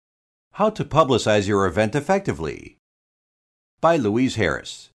How to Publicize Your Event Effectively by Louise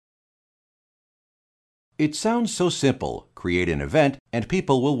Harris. It sounds so simple. Create an event and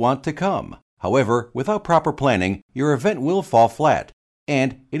people will want to come. However, without proper planning, your event will fall flat,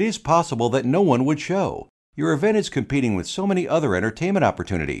 and it is possible that no one would show. Your event is competing with so many other entertainment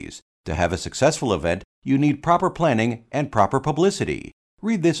opportunities. To have a successful event, you need proper planning and proper publicity.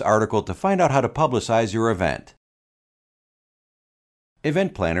 Read this article to find out how to publicize your event.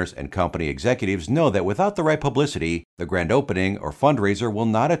 Event planners and company executives know that without the right publicity, the grand opening or fundraiser will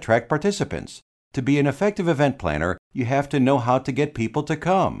not attract participants. To be an effective event planner, you have to know how to get people to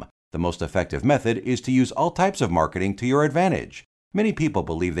come. The most effective method is to use all types of marketing to your advantage. Many people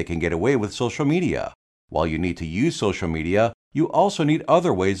believe they can get away with social media. While you need to use social media, you also need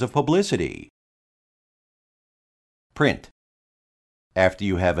other ways of publicity. Print. After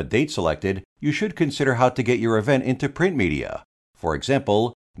you have a date selected, you should consider how to get your event into print media. For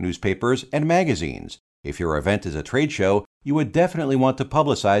example, newspapers and magazines. If your event is a trade show, you would definitely want to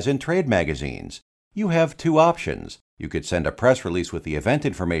publicize in trade magazines. You have two options. You could send a press release with the event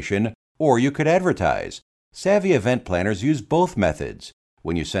information, or you could advertise. Savvy event planners use both methods.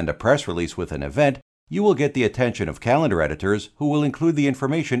 When you send a press release with an event, you will get the attention of calendar editors who will include the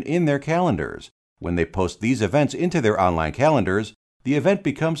information in their calendars. When they post these events into their online calendars, the event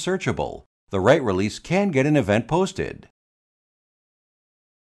becomes searchable. The right release can get an event posted.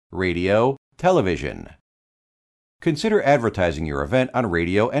 Radio, television. Consider advertising your event on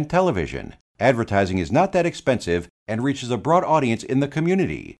radio and television. Advertising is not that expensive and reaches a broad audience in the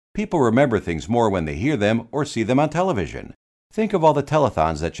community. People remember things more when they hear them or see them on television. Think of all the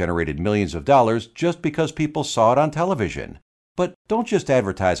telethons that generated millions of dollars just because people saw it on television. But don't just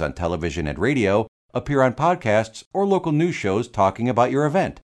advertise on television and radio. Appear on podcasts or local news shows talking about your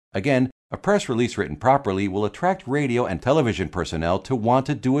event. Again, a press release written properly will attract radio and television personnel to want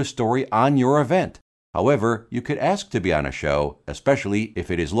to do a story on your event. However, you could ask to be on a show, especially if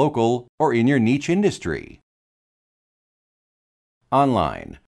it is local or in your niche industry.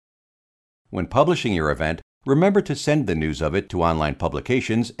 Online. When publishing your event, remember to send the news of it to online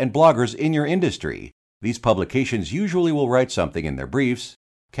publications and bloggers in your industry. These publications usually will write something in their briefs,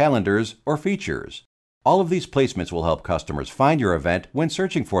 calendars, or features. All of these placements will help customers find your event when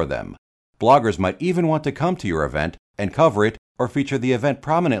searching for them. Bloggers might even want to come to your event and cover it or feature the event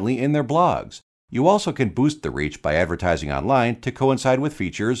prominently in their blogs. You also can boost the reach by advertising online to coincide with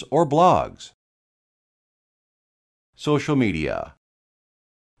features or blogs. Social media.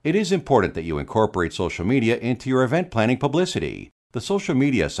 It is important that you incorporate social media into your event planning publicity. The social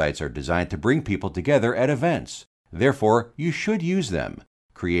media sites are designed to bring people together at events. Therefore, you should use them.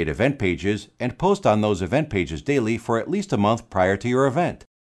 Create event pages and post on those event pages daily for at least a month prior to your event.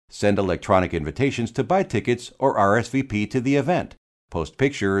 Send electronic invitations to buy tickets or RSVP to the event. Post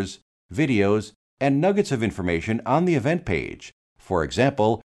pictures, videos, and nuggets of information on the event page. For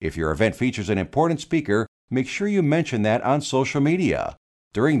example, if your event features an important speaker, make sure you mention that on social media.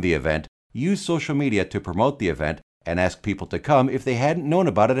 During the event, use social media to promote the event and ask people to come if they hadn't known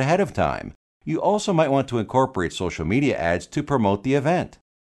about it ahead of time. You also might want to incorporate social media ads to promote the event.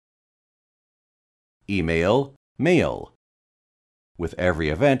 Email, mail. With every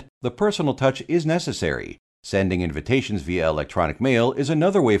event, the personal touch is necessary. Sending invitations via electronic mail is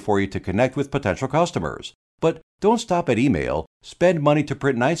another way for you to connect with potential customers. But don't stop at email. Spend money to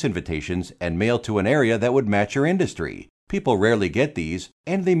print nice invitations and mail to an area that would match your industry. People rarely get these,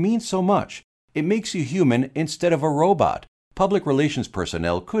 and they mean so much. It makes you human instead of a robot. Public relations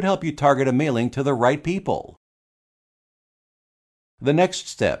personnel could help you target a mailing to the right people. The next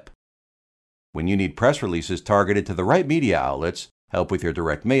step. When you need press releases targeted to the right media outlets, help with your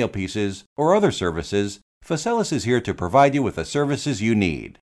direct mail pieces, or other services, Publicize is here to provide you with the services you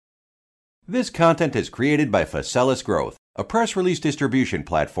need. This content is created by Publicize Growth, a press release distribution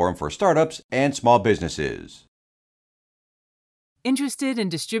platform for startups and small businesses. Interested in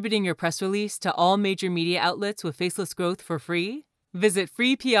distributing your press release to all major media outlets with Faceless Growth for free? Visit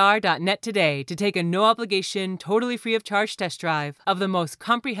freepr.net today to take a no-obligation, totally free of charge test drive of the most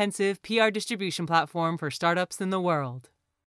comprehensive PR distribution platform for startups in the world.